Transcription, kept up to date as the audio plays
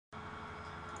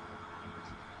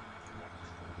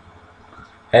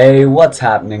Hey, what's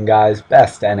happening, guys?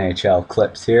 Best NHL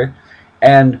clips here.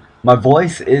 And my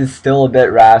voice is still a bit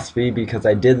raspy because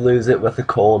I did lose it with a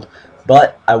cold,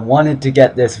 but I wanted to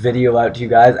get this video out to you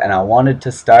guys, and I wanted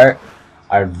to start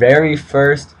our very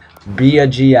first Be a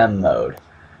GM mode.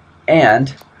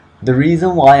 And the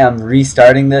reason why I'm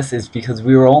restarting this is because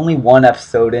we were only one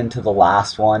episode into the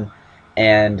last one,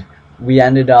 and we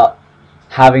ended up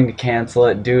having to cancel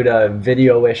it due to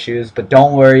video issues, but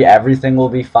don't worry, everything will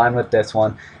be fine with this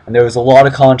one. And there was a lot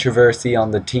of controversy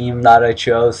on the team that I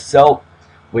chose, so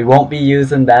we won't be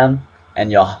using them,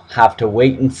 and you'll have to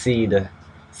wait and see to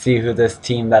see who this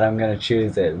team that I'm going to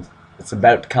choose is. It's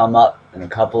about to come up in a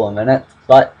couple of minutes,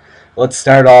 but let's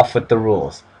start off with the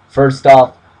rules. First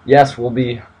off, yes, we'll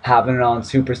be having it on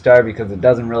Superstar because it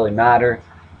doesn't really matter.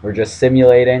 We're just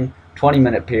simulating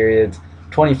 20-minute periods,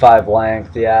 25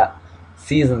 length, yeah.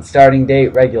 Season starting date,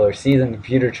 regular season,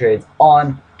 computer trades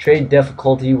on. Trade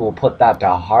difficulty, we'll put that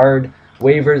to hard.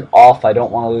 Waivers off, I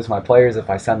don't want to lose my players if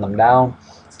I send them down.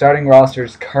 Starting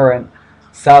rosters current.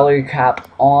 Salary cap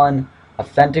on.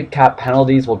 Authentic cap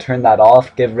penalties, we'll turn that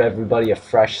off, give everybody a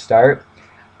fresh start.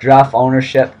 Draft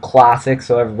ownership, classic,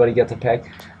 so everybody gets a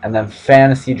pick. And then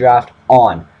fantasy draft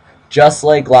on. Just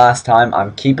like last time,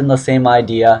 I'm keeping the same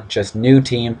idea, just new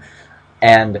team.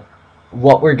 And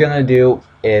what we're going to do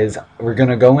is we're going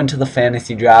to go into the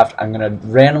fantasy draft. I'm going to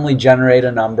randomly generate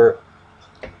a number,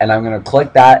 and I'm going to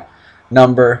click that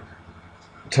number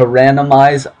to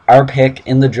randomize our pick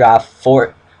in the draft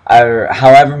for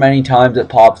however many times it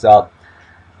pops up.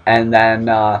 And then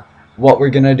what we're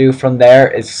going to do from there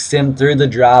is sim through the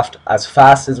draft as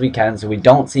fast as we can so we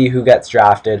don't see who gets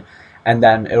drafted, and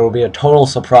then it will be a total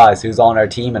surprise who's on our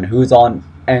team and who's on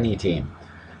any team.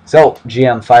 So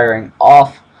GM firing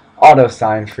off. Auto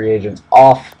sign free agents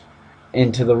off.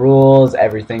 Into the rules,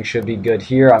 everything should be good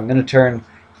here. I'm going to turn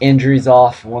injuries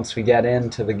off once we get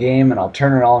into the game, and I'll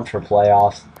turn it on for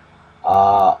playoffs.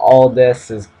 All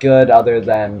this is good other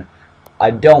than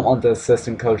I don't want the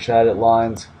assistant coach to edit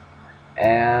lines,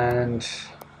 and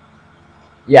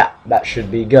yeah, that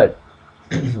should be good.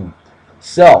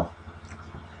 So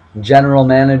general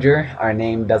manager, our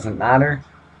name doesn't matter,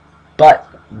 but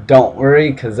don't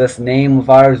worry, because this name of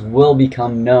ours will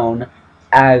become known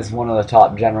as one of the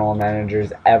top general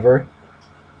managers ever.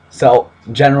 So,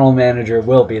 general manager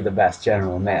will be the best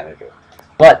general manager.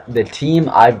 But the team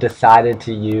I've decided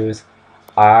to use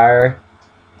are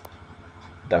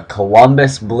the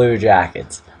Columbus Blue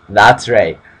Jackets. That's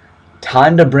right.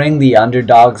 Time to bring the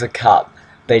underdogs a cup.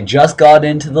 They just got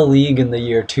into the league in the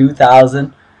year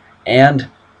 2000, and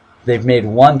they've made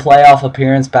one playoff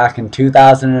appearance back in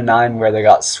 2009 where they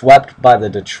got swept by the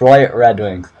Detroit Red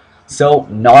Wings. So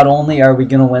not only are we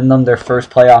going to win them their first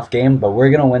playoff game, but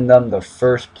we're going to win them the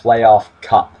first playoff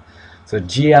cup. So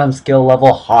GM skill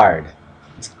level hard.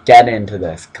 Let's get into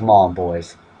this. Come on,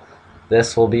 boys.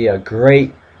 This will be a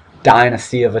great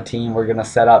dynasty of a team we're going to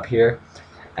set up here.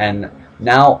 And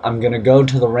now I'm going to go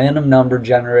to the random number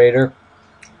generator,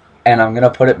 and I'm going to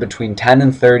put it between 10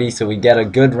 and 30 so we get a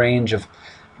good range of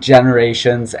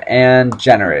generations and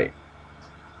generate.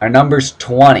 Our number's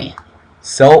 20.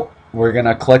 So we're going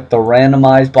to click the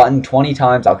randomize button 20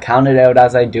 times. I'll count it out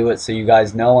as I do it so you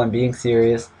guys know I'm being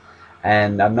serious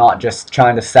and I'm not just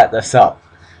trying to set this up.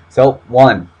 So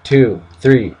 1, 2,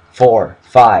 3, 4,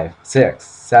 5, 6,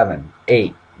 7,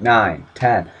 8, 9,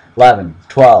 10, 11,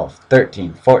 12,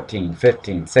 13, 14,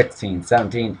 15, 16,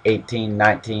 17, 18,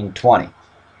 19, 20.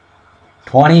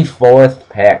 24th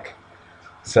pick.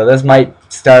 So this might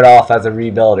start off as a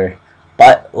rebuilder,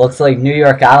 but looks like New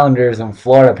York Islanders and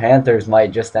Florida Panthers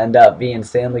might just end up being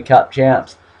Stanley Cup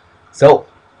champs. So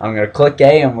I'm going to click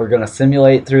A, and we're going to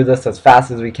simulate through this as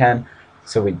fast as we can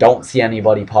so we don't see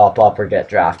anybody pop up or get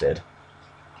drafted.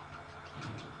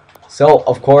 So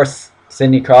of course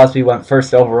Sidney Crosby went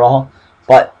first overall,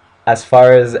 but as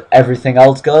far as everything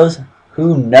else goes,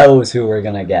 who knows who we're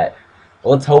going to get.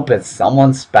 Let's hope it's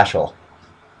someone special.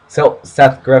 So,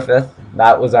 Seth Griffith,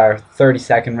 that was our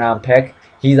 32nd round pick.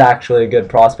 He's actually a good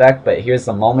prospect, but here's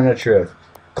the moment of truth.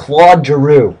 Claude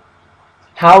Giroux.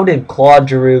 How did Claude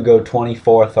Giroux go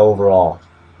 24th overall?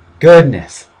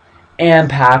 Goodness. And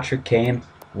Patrick Kane.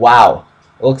 Wow.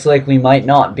 Looks like we might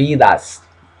not be that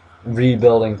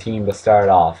rebuilding team to start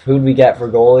off. Who'd we get for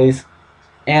goalies?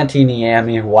 Antti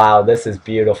Niemi. Wow, this is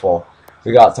beautiful.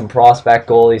 We got some prospect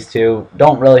goalies too.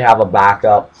 Don't really have a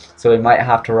backup, so we might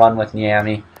have to run with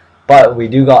Niemi. But we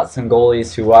do got some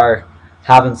goalies who are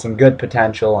having some good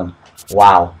potential, and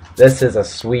wow, this is a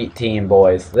sweet team,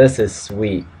 boys. This is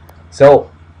sweet.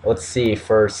 So, let's see.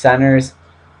 For centers,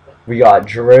 we got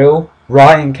Giroux,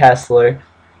 Ryan Kessler,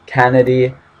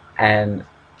 Kennedy, and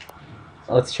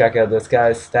let's check out this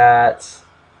guy's stats.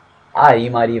 He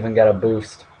might even get a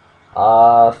boost.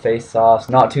 Face-offs.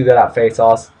 Not too good at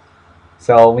face-offs.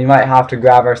 So we might have to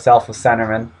grab ourselves a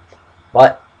centerman.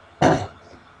 But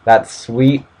that's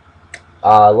sweet.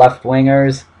 Left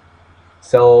wingers.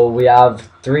 So we have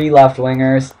 3 left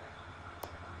wingers.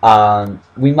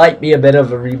 We might be a bit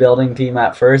of a rebuilding team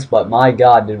at first, but my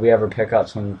God, did we ever pick up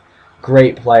some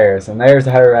great players. And there's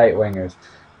our right wingers.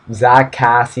 Zach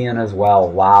Cassian as well.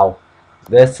 Wow.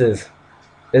 This is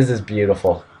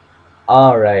beautiful.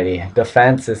 Alrighty.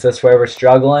 Defense, is this where we're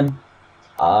struggling?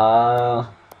 Yeah,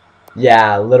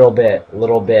 a little bit.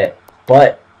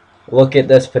 But look at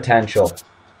this potential.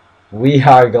 We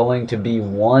are going to be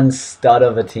one stud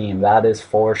of a team, that is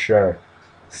for sure.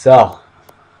 So,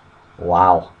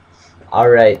 wow.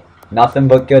 Alright, nothing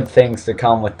but good things to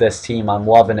come with this team. I'm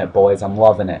loving it, boys. I'm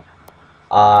loving it.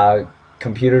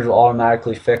 Computers will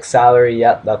automatically fix salary.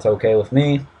 Yep, that's okay with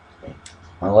me.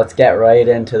 Well, let's get right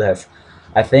into this.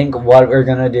 I think what we're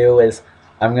going to do is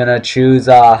I'm going to choose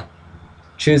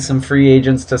some free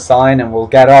agents to sign, and we'll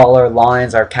get all our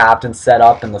lines, our captains set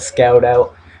up, and the scout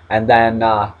out. And then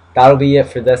that'll be it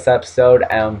for this episode,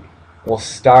 and we'll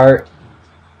start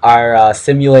our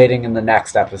simulating in the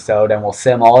next episode, and we'll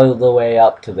sim all the way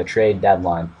up to the trade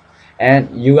deadline.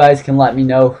 And you guys can let me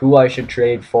know who I should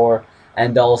trade for,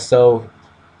 and also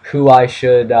who I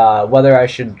should, whether I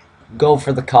should go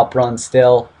for the cup run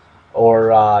still,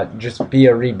 or just be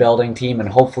a rebuilding team and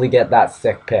hopefully get that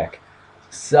sick pick.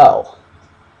 So,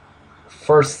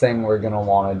 first thing we're going to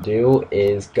want to do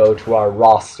is go to our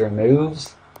roster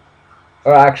moves.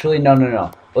 Or actually,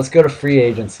 no. Let's go to free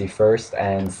agency first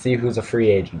and see who's a free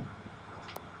agent.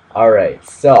 Alright,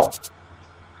 so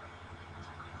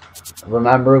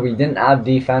remember, we didn't have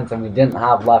defense and we didn't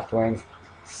have left wings.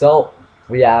 So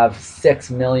we have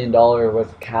 $6 million worth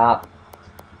of cap.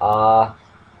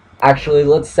 Actually,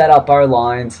 let's set up our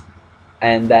lines,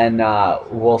 and then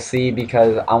we'll see,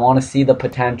 because I want to see the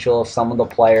potential of some of the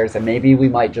players, and maybe we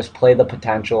might just play the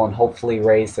potential and hopefully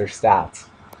raise their stats,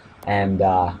 and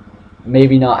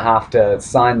maybe not have to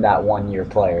sign that one-year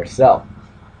player. So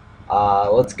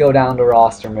let's go down to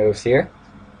roster moves here.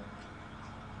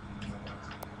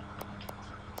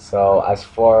 So as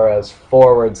far as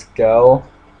forwards go,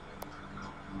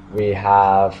 we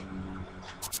have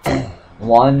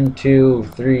 1, 2,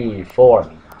 3,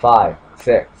 4, 5,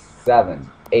 6, 7,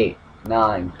 8,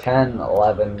 9, 10,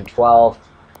 11, 12,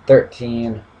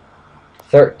 13.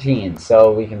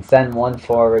 So we can send one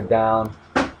forward down.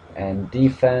 And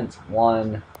defense,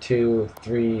 1, 2,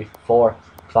 3, 4,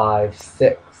 5,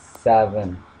 6,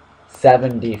 7.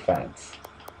 7 defense.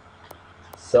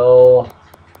 So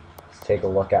let's take a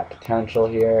look at potential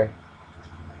here.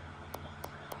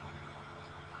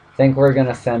 I think we're going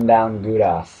to send down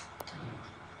Gudas.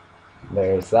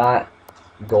 There's that.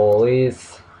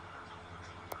 Goalies.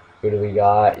 Who do we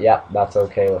got? Yep, that's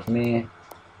okay with me.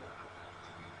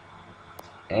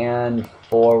 And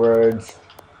forwards.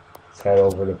 Let's head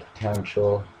over to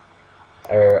potential.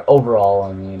 Or overall,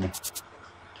 I mean.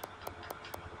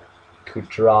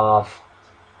 Kucherov.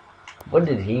 When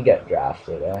did he get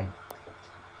drafted, eh?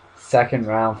 Second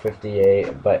round,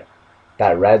 58. But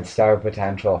that Red Star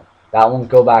potential, that won't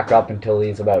go back up until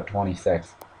he's about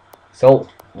 26. So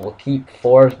we'll keep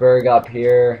Forsberg up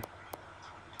here,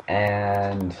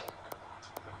 and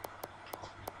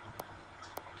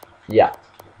yeah,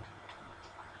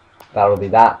 that'll be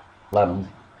that. Let him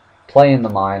play in the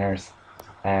minors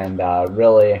and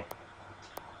really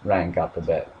rank up a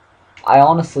bit. I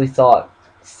honestly thought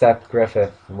Seth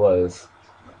Griffith was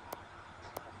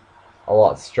a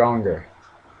lot stronger.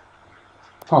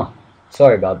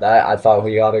 Sorry about that. I thought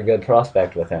we got a good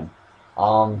prospect with him.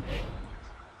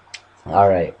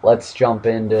 Alright, let's jump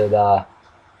into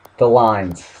the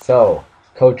lines. So,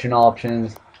 coaching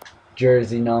options,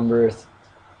 jersey numbers.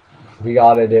 We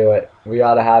gotta do it. We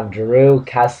gotta have Giroux,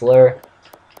 Kessler,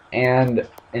 and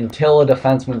until a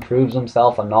defenseman proves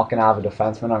himself, I'm not gonna have a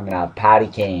defenseman. I'm gonna have Patty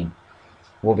Kane.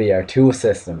 Will be our 2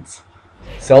 assistants.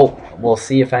 So, we'll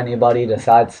see if anybody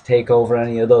decides to take over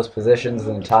any of those positions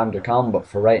in time to come, but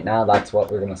for right now, that's what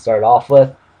we're gonna start off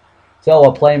with. So,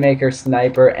 a playmaker,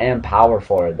 sniper, and power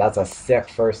forward. That's a sick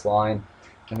first line.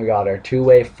 And we got our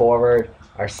 2-way forward,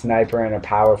 our sniper, and a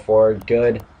power forward.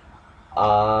 Good.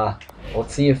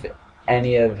 Let's see if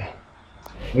any of...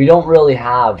 We don't really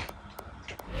have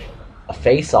a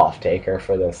face-off taker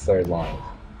for this third line.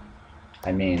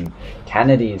 I mean,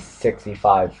 Kennedy's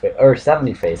 65 or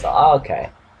 70 face-off. Oh,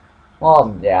 okay.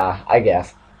 Well, yeah, I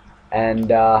guess.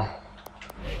 And,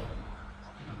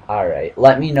 alright.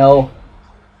 Let me know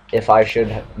if I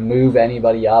should move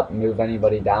anybody up, move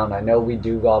anybody down. I know we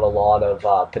do got a lot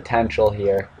of potential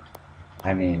here.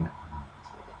 I mean,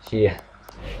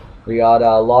 we got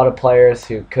a lot of players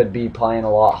who could be playing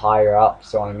a lot higher up,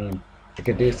 so I mean, we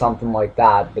could do something like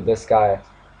that. But this guy,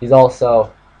 he's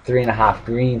also 3.5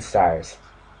 green stars,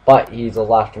 but he's a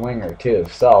left winger too.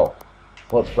 So,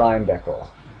 what's Brian Bickle?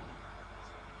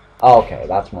 Okay,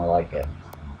 that's more like it.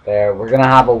 There, we're gonna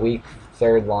have a weak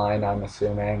third line, I'm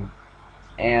assuming,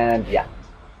 and yeah.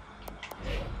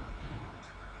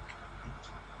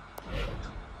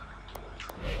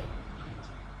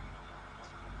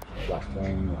 Left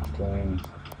wing, left wing.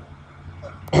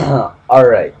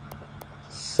 Alright,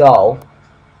 so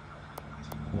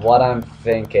what I'm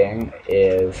thinking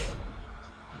is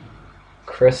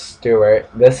Chris Stewart,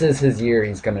 this is his year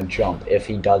he's going to jump, if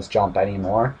he does jump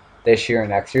anymore this year and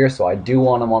next year, so I do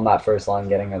want him on that first line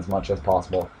getting as much as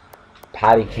possible.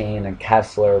 Patty Kane and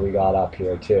Kessler we got up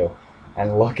here too.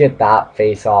 And look at that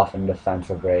face-off and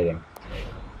defensive rating.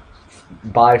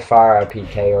 By far a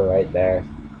PKer right there.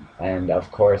 And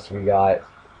of course we got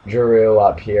Giroux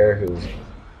up here, who's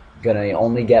gonna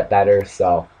only get better,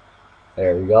 so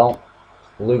there we go.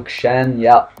 Luke Shen,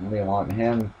 yep, we want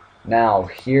him. Now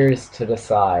here's to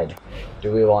decide,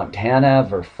 do we want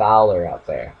Tanev or Fowler up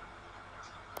there?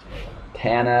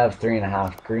 Tanev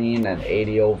 3.5 green and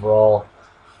 80 overall.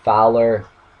 Fowler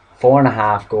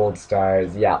 4.5 gold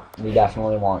stars. Yeah, we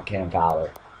definitely want Cam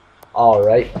Fowler.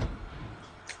 Alright,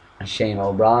 Shane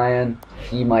O'Brien,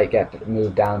 he might get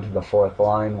moved down to the third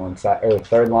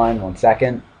line 1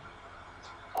 second.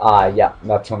 Yeah,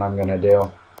 that's what I'm gonna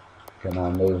do.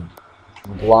 Gonna move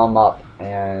Blum up,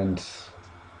 and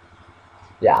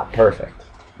yeah, perfect.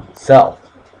 So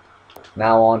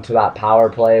now on to that power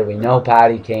play. We know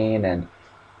Patty Kane and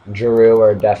Giroux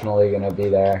are definitely gonna be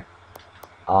there.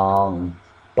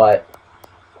 But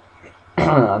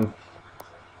I'm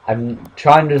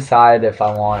trying to decide if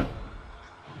I want.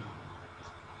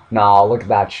 Nah, look at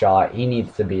that shot. He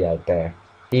needs to be out there.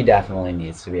 He definitely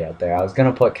needs to be out there. I was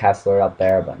gonna put Kessler up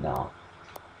there, but no.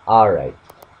 Alright.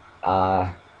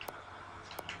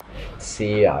 Let's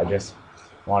see, I just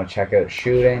want to check out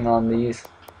shooting on these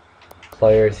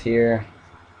players here.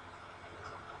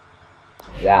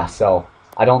 Yeah, so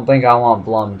I don't think I want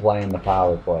Blum playing the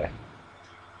power play.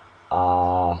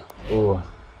 Ooh.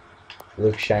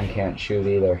 Luke Shen can't shoot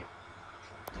either.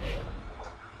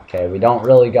 Okay, we don't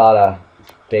really got a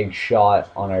big shot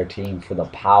on our team for the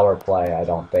power play, I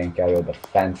don't think, out of the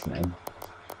defenseman.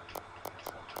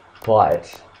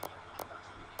 But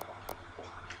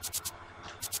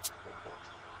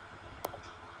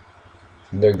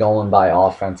they're going by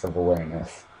offensive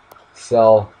awareness.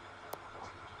 So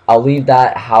I'll leave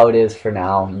that how it is for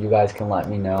now. You guys can let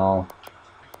me know.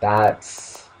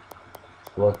 That's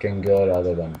looking good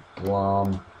other than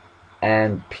Blum.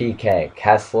 And PK.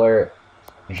 Kessler,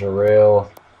 Giroux.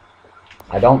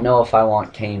 I don't know if I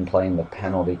want Kane playing the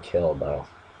penalty kill, though.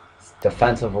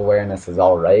 Defensive awareness is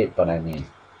alright, but I mean,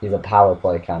 he's a power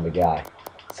play kind of guy.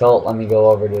 So let me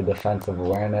go over to defensive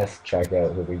awareness, check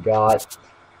out who we got.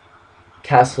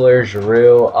 Kessler,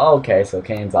 Giroux. Oh, okay, so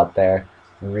Kane's up there.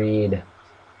 Reed.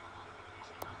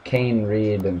 Kane,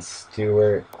 Reed, and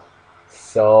Stewart.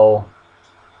 So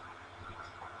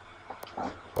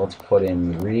let's put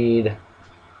in Reed.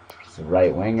 He's a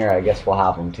right winger. I guess we'll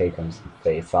have him take him some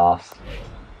face-offs.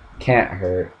 Can't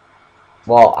hurt.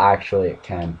 Well, actually it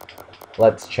can.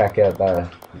 Let's check out the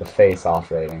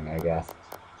face-off rating, I guess.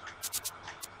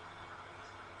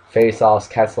 Face-offs,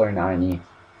 Kessler 90.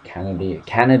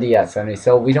 Kennedy at 70.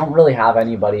 So we don't really have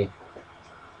anybody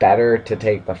better to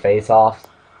take the face-offs.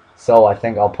 So I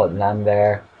think I'll put them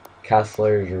there.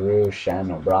 Kessler, Giroux,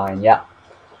 Shen, O'Brien. Yeah.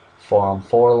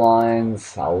 4-on-4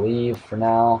 lines. I'll leave for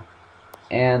now.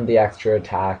 And the extra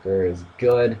attacker is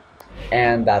good.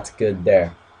 And that's good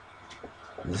there.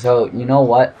 So, you know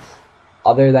what?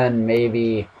 Other than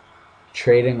maybe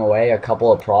trading away a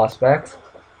couple of prospects,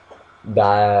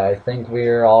 that I think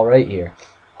we're alright here.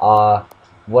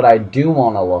 What I do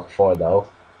want to look for, though,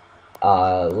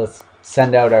 let's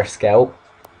send out our scout.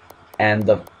 And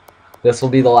this will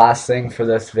be the last thing for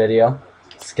this video.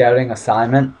 Scouting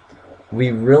assignment.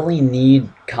 We really need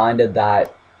kind of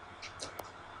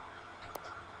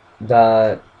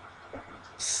the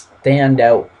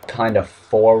standout kind of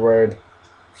forward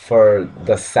for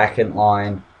the second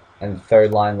line and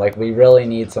third line. Like, we really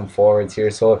need some forwards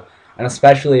here. So, and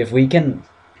especially if we can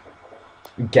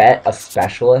get a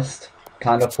specialist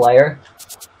kind of player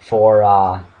for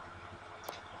our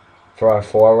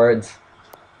forwards,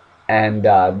 and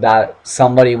that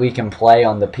somebody we can play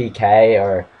on the PK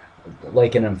or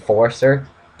like an enforcer,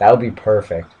 that would be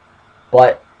perfect.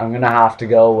 But I'm going to have to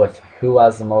go with who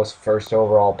has the most first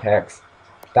overall picks.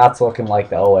 That's looking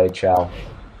like the OHL.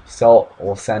 So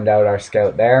we'll send out our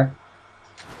scout there.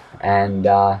 And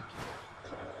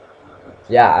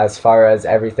yeah, as far as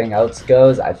everything else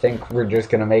goes, I think we're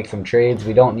just going to make some trades.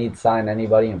 We don't need to sign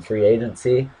anybody in free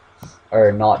agency.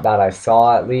 Or not that I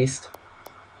saw, at least.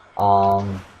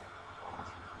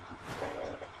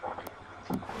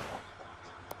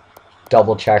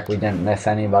 Double check we didn't miss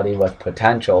anybody with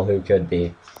potential who could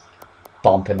be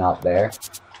bumping up there.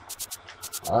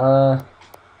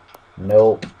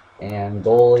 Nope. And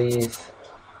goalies.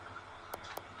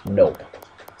 Nope.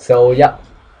 So, yeah,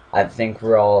 I think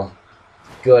we're all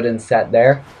good and set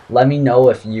there. Let me know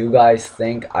if you guys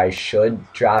think I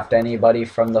should draft anybody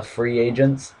from the free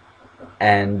agents.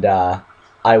 And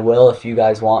I will if you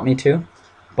guys want me to.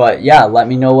 But yeah, let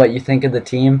me know what you think of the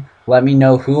team. Let me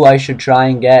know who I should try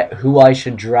and get, who I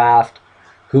should draft,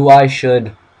 who I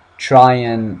should try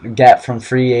and get from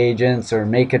free agents, or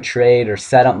make a trade, or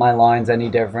set up my lines any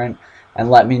different. And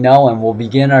let me know, and we'll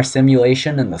begin our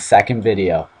simulation in the second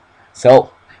video.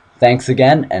 So, thanks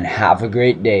again, and have a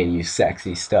great day, you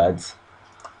sexy studs.